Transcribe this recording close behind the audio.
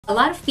A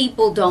lot of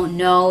people don't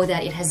know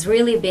that it has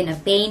really been a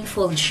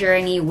painful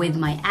journey with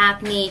my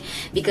acne,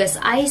 because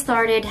I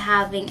started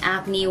having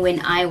acne when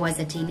I was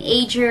a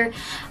teenager,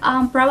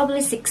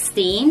 probably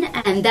 16,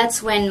 and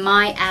that's when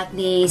my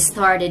acne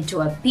started to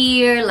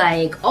appear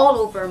like all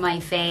over my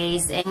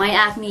face. And my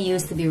acne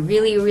used to be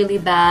really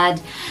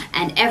bad,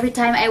 and every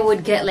time I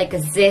would get like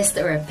a cyst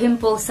or a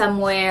pimple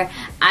somewhere,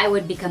 I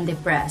would become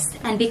depressed.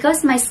 And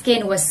because my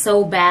skin was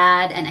so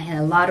bad and I had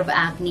a lot of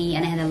acne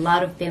and I had a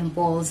lot of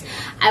pimples,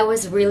 I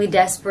was really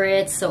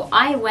desperate, so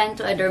I went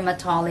to a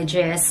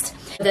dermatologist.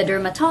 The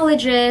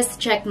dermatologist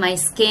checked my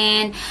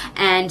skin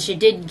and she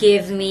did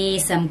give me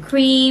some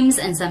creams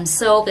and some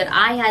soap that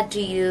I had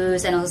to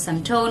use, and also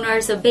some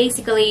toner. So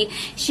basically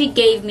she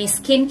gave me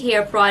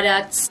skincare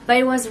products, but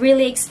it was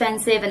really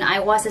expensive and I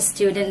was a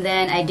student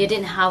then. I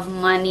didn't have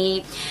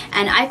money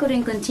and I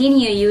couldn't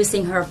continue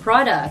using her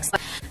products.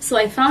 So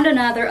I found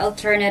another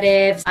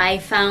alternative. I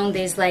found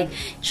these like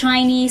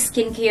Chinese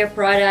skincare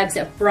products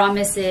that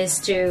promises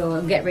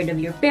to get rid of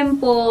your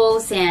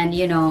pimples and,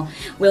 you know,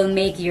 will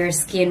make your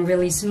skin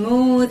really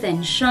smooth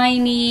and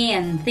shiny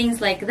and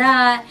things like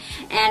that.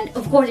 And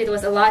of course it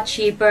was a lot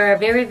cheaper,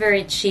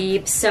 very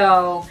cheap.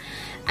 So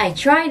I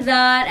tried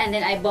that and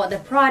then I bought the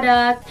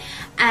product.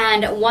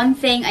 And one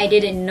thing I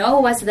didn't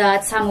know was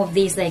that some of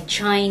these like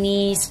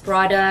Chinese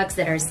products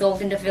that are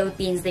sold in the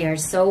Philippines, they are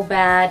so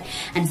bad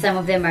and some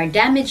of them are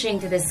damaging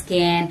to the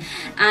skin.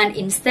 And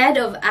instead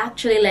of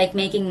actually like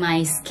making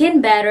my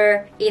skin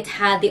better, it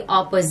had the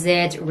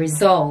opposite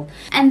result.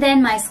 And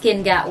then my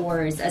skin got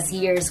worse as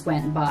years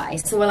went by.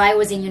 So while I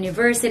was in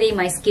university,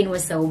 my skin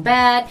was so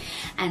bad.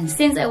 And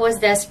since I was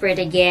desperate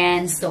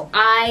again, so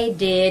I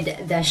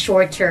did the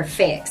shorter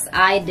fix.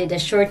 I did the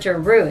shorter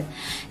route.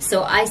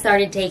 So I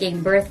started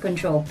taking birth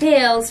control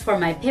pills for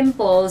my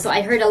pimples. So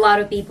I heard a lot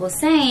of people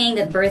saying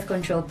that birth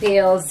control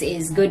pills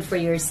is good for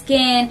your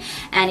skin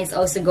and it's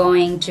also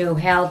going to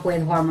help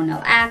with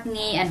hormonal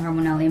acne and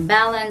hormonal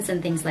imbalance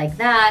and things like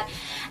that.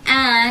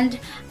 And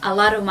a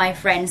lot of my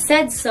friends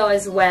said so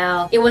as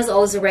well. It was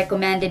also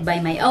recommended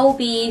by my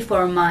OB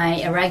for my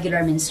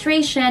irregular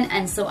menstruation,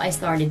 and so I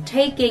started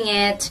taking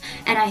it.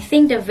 And I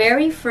think the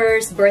very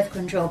first birth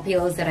control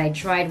pills that I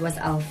tried was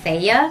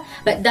Althea,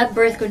 but that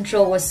birth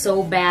control was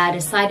so bad.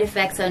 The side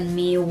effects on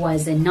me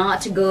was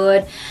not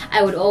good.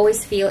 I would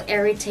always feel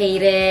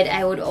irritated.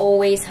 I would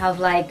always have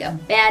like a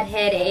bad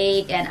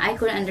headache and I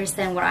couldn't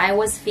understand what I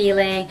was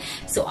feeling.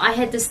 So I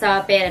had to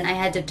stop it and I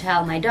had to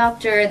tell my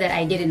doctor that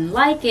I didn't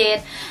like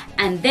it.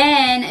 And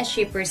then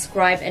she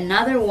prescribed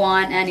another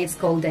one and it's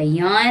called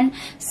Diane.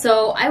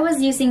 So I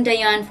was using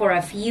Diane for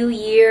a few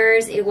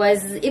years. It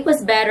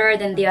was better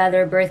than the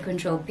other birth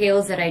control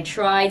pills that I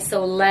tried.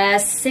 So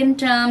less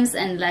symptoms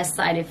and less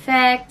side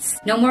effects.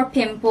 No more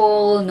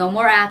pimple, no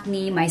more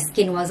acne. My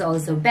skin was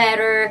also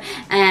better.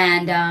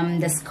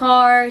 And the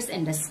scars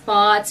and the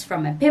spots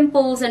from my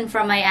pimples and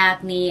from my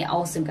acne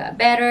also got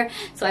better.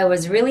 So I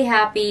was really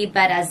happy.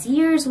 But as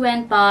years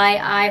went by,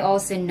 I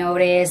also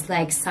noticed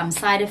like some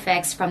side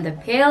effects from the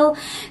pill.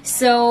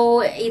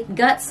 So it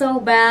got so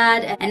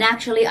bad, and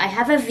actually I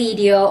have a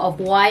video of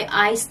why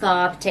I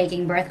stopped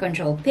taking birth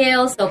control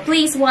pills. So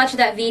please watch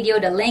that video.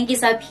 The link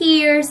is up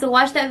here. So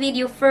watch that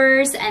video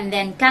first and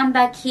then come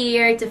back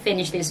here to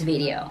finish this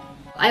video.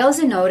 I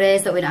also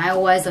noticed that when I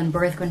was on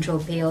birth control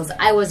pills,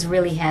 I was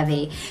really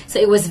heavy. So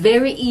it was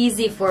very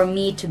easy for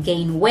me to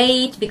gain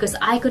weight because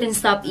I couldn't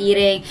stop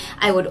eating.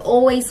 I would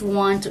always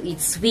want to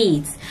eat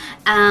sweets.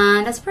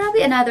 And that's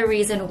probably another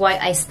reason why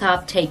I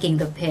stopped taking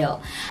the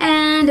pill.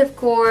 And of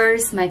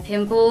course, my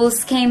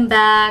pimples came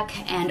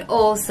back, and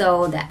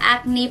also the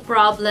acne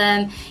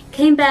problem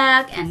came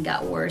back and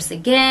got worse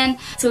again.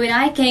 So when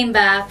I came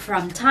back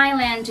from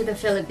Thailand to the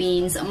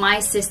Philippines, my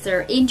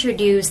sister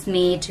introduced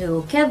me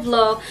to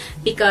Kevlo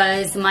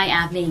because my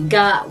acne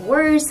got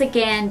worse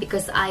again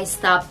because I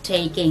stopped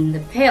taking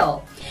the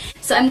pill.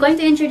 So I'm going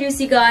to introduce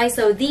you guys.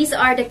 So these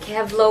are the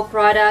Kevlo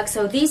products.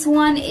 So this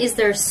one is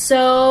their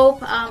soap.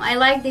 I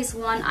like this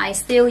one. I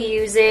still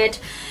use it.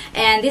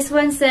 And this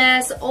one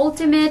says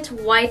Ultimate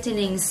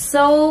Whitening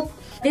Soap.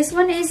 This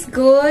one is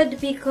good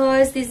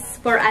because this is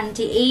for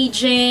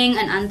anti-aging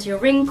and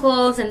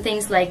anti-wrinkles and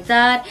things like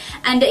that.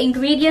 And the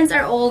ingredients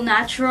are all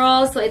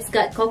natural. So it's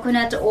got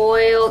coconut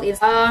oil,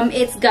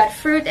 it's got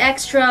fruit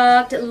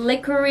extract,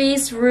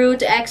 licorice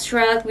root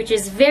extract, which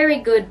is very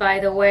good by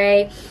the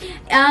way.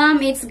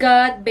 It's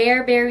got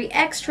bearberry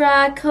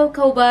extract,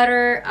 cocoa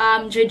butter,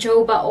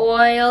 jojoba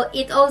oil.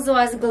 It also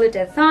has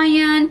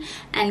glutathione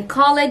and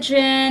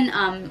collagen,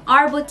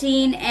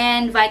 arbutin,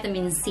 and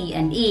vitamin C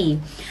and E.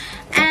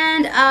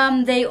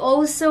 And they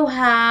also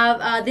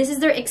have, this is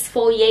their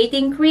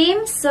exfoliating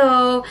cream.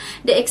 So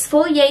the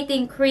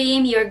exfoliating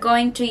cream you're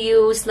going to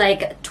use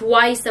like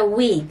twice a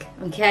week,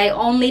 okay?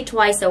 Only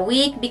twice a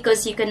week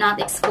because you cannot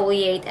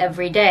exfoliate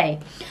every day.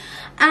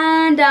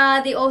 And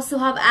they also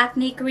have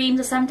acne cream.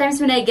 So sometimes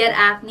when I get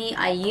acne,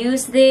 I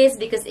use this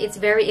because it's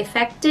very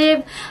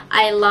effective.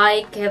 I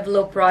like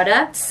Kevlo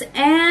products.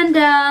 And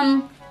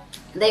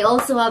They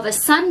also have a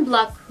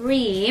sunblock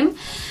cream.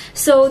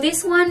 So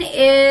this one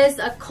is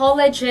a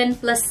collagen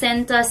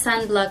placenta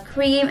sunblock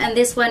cream, and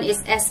this one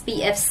is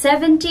SPF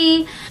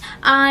 70.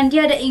 And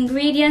yeah, the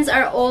ingredients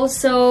are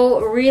also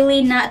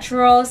really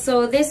natural.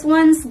 So this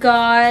one's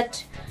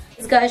got,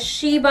 it's got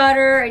shea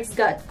butter, it's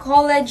got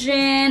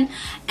collagen,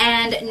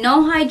 and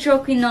no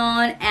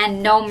hydroquinone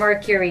and no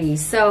mercury.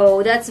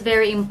 So that's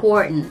very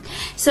important.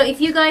 So if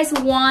you guys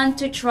want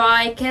to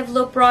try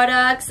Kevlo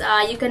products,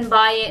 you can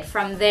buy it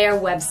from their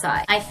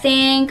website. I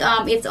think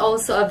it's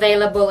also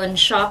available on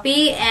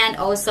Shopee and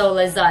also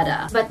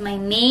Lazada. But my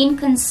main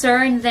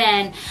concern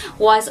then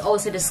was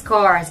also the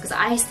scars, because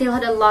I still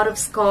had a lot of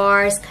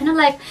scars, kind of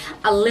like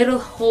a little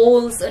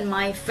holes on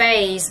my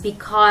face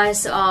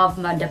because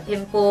of the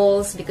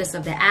pimples, because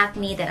of the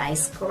acne that I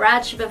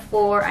scratched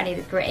before, and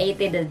it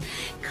created a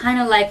kind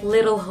of like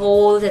little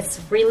hole that's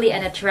really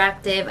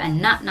unattractive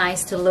and not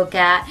nice to look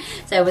at.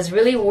 So I was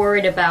really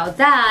worried about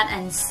that,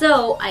 and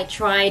so I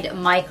tried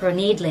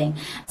microneedling.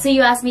 So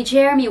you asked me,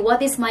 Jeremy,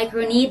 what is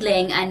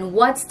microneedling and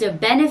what's the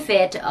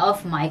benefit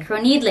of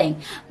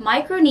microneedling?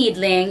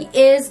 Microneedling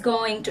is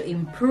going to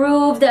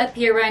improve the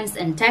appearance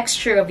and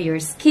texture of your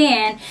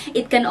skin.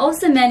 It can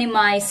also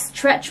minimize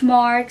stretch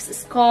marks,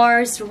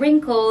 scars,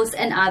 wrinkles,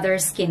 and other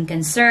skin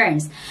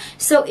concerns.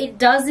 So it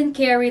doesn't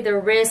carry the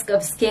risk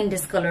of skin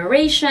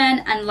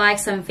discoloration, unlike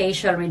some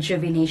facial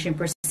rejuvenation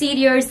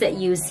procedures that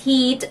use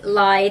heat,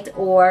 light,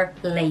 or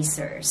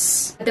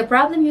lasers. The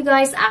problem, you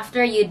guys,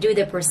 after you do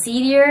the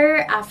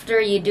procedure, after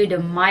you do the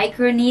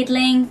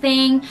microneedling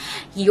thing,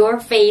 your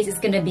face is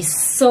gonna be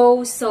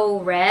so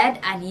red,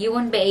 and you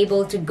won't be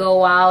able to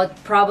go out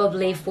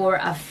probably for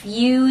a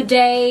few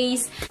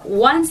days.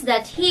 Once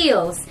that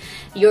heals,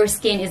 your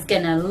skin is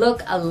gonna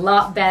look a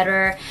lot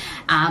better.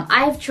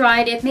 I've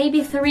tried it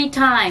maybe 3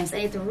 times,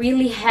 and it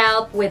really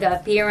helped with the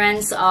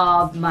appearance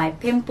of my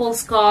pimple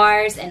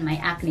scars and my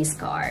acne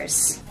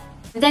scars.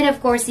 Then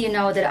of course, you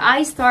know that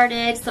I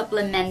started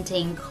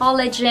supplementing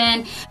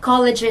collagen.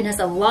 Collagen has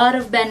a lot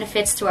of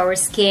benefits to our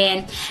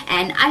skin,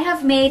 and I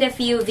have made a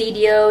few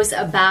videos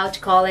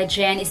about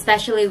collagen,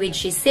 especially with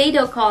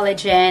Shiseido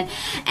Collagen.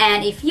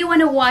 And if you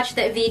want to watch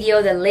that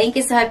video, the link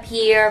is up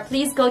here.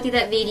 Please go to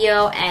that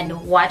video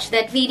and watch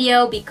that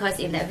video, because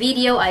in that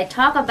video I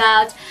talk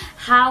about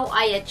how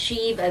I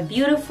achieve a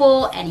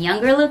beautiful and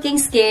younger looking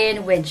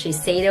skin with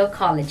Shiseido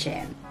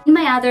Collagen. In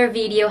my other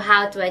video,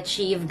 how to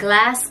achieve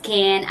glass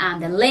skin,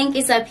 the link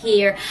is up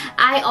here.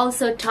 I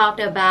also talked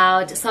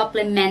about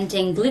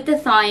supplementing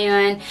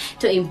glutathione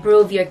to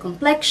improve your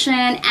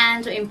complexion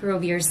and to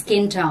improve your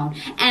skin tone.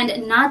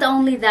 And not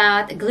only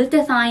that,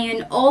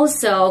 glutathione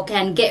also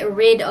can get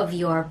rid of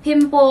your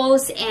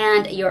pimples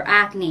and your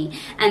acne.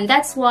 And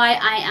that's why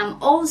I am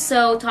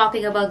also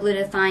talking about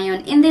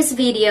glutathione in this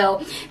video,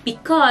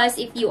 because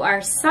if you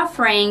are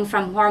suffering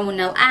from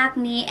hormonal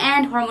acne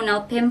and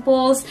hormonal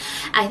pimples,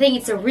 I think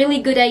it's a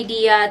really good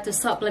idea to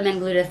supplement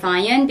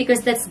glutathione,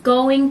 because that's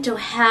going to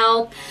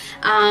help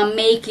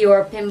make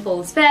your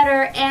pimples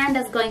better, and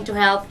that's going to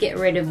help get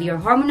rid of your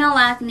hormonal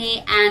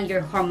acne and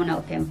your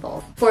hormonal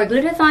pimples. For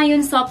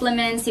glutathione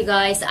supplements, you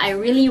guys, I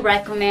really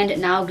recommend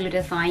Now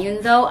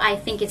Glutathione though. I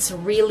think it's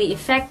really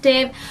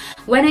effective.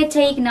 When I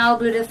take Now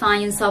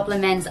Glutathione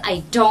supplements,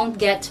 I don't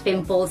get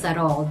pimples at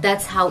all.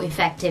 That's how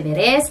effective it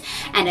is,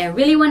 and I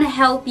really want to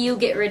help you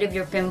get rid of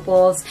your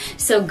pimples.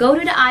 So go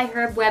to the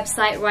iHerb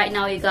website right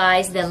now, you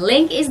guys. The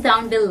link is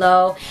down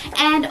below,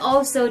 and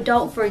also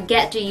don't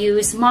forget to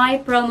use my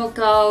promo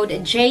code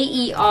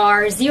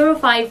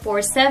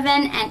JER0547,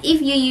 and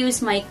if you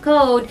use my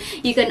code,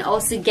 you can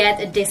also get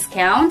a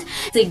discount.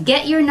 So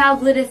get your Now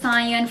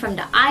Glutathione from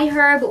the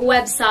iHerb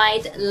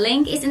website.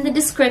 Link is in the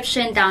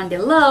description down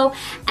below,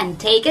 and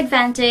take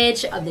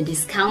advantage of the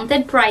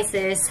discounted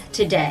prices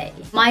today.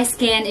 My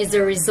skin is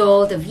the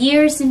result of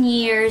years and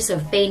years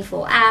of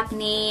painful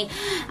acne,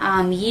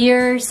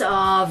 years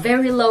of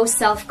very low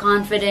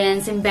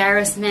self-confidence,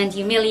 embarrassment,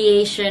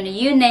 humiliation,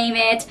 you name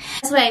it.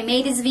 That's why I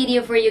made this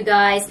video for you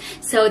guys,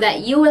 so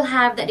that you will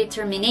have that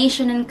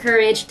determination and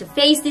courage to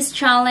face this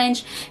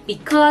challenge,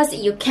 because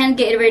you can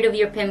get rid of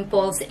your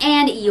pimples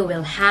and you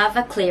will have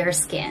a clear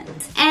skin.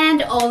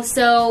 And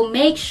also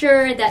make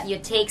sure that you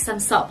take some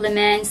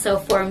supplements. So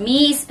for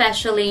me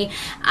especially,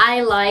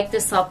 I like to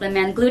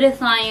supplement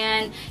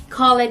glutathione,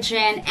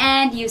 collagen,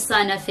 and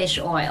Usana fish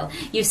oil.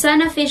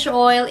 Usana fish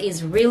oil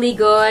is really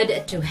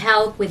good to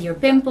help with your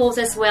pimples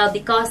as well,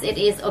 because it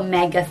is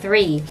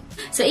omega-3.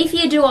 So if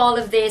you do all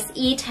of this,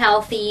 eat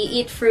healthy,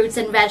 eat fruits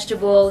and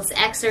vegetables,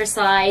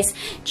 exercise,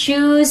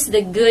 choose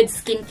the good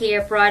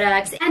skincare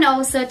products, and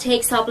also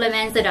take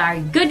supplements that are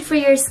good for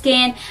your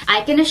skin,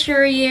 I can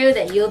assure you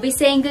that you'll be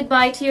saying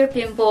goodbye to your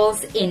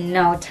pimples in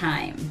no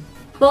time.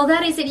 Well,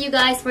 that is it, you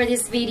guys, for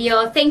this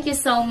video. Thank you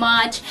so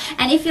much.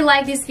 And if you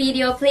like this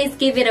video, please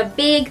give it a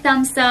big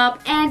thumbs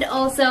up. And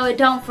also,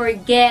 don't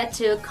forget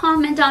to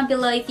comment down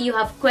below if you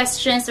have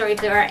questions or if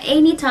there are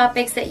any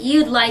topics that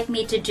you'd like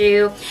me to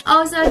do.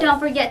 Also,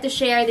 don't forget to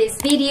share this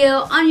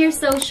video on your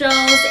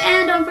socials.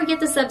 And don't forget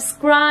to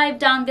subscribe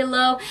down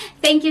below.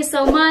 Thank you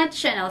so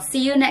much, and I'll see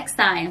you next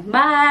time.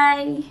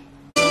 Bye!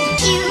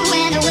 you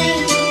went away.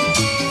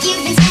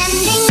 You've been